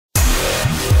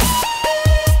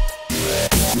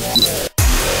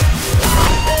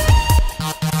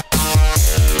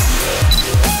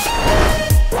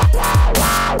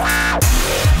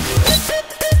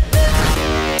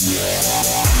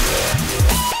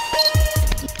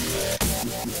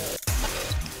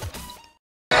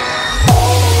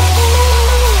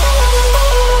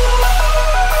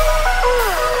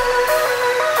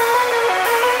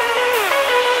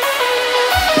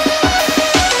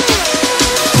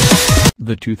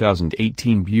The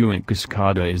 2018 Buick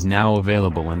Cascada is now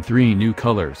available in 3 new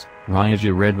colors: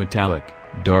 Rioja Red Metallic,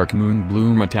 Dark Moon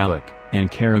Blue Metallic,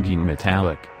 and Carrageen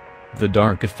Metallic. The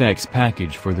Dark Effects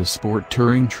package for the Sport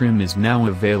Touring trim is now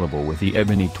available with the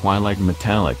Ebony Twilight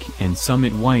Metallic and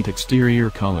Summit White exterior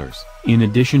colors, in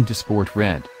addition to Sport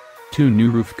Red. 2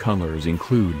 new roof colors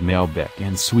include Malbec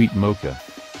and Sweet Mocha.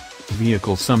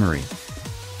 Vehicle summary.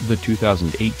 The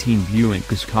 2018 Buick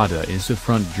Cascada is a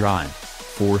front-drive,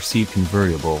 4-seat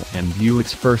convertible and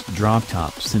Buick's first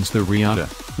drop-top since the Rioja,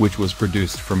 which was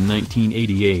produced from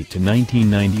 1988 to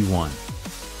 1991.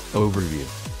 Overview.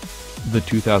 The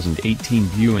 2018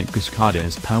 Buick Cascada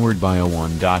is powered by a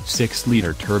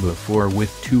 1.6-liter turbo 4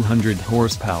 with 200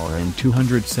 horsepower and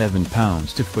 207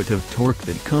 pounds-to-foot of torque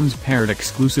that comes paired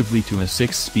exclusively to a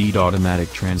 6-speed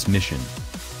automatic transmission.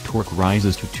 Torque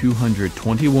rises to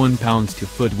 221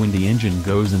 pounds-to-foot when the engine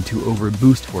goes into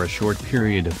overboost for a short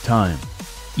period of time.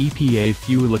 EPA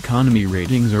fuel economy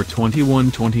ratings are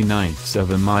 21/29ths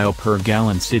of a mile per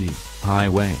gallon city,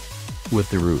 highway. With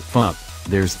the roof up,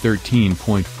 there's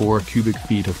 13.4 cubic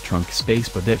feet of trunk space,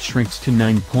 but that shrinks to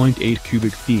 9.8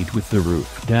 cubic feet with the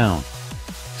roof down.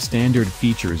 Standard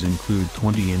features include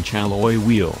 20-inch alloy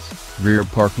wheels, rear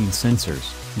parking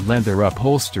sensors, leather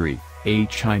upholstery,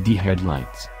 HID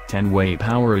headlights, 10-way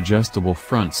power adjustable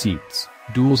front seats,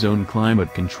 dual-zone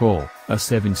climate control, a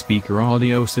 7-speaker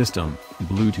audio system,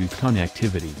 Bluetooth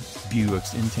connectivity,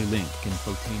 Buick's IntelliLink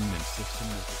infotainment system.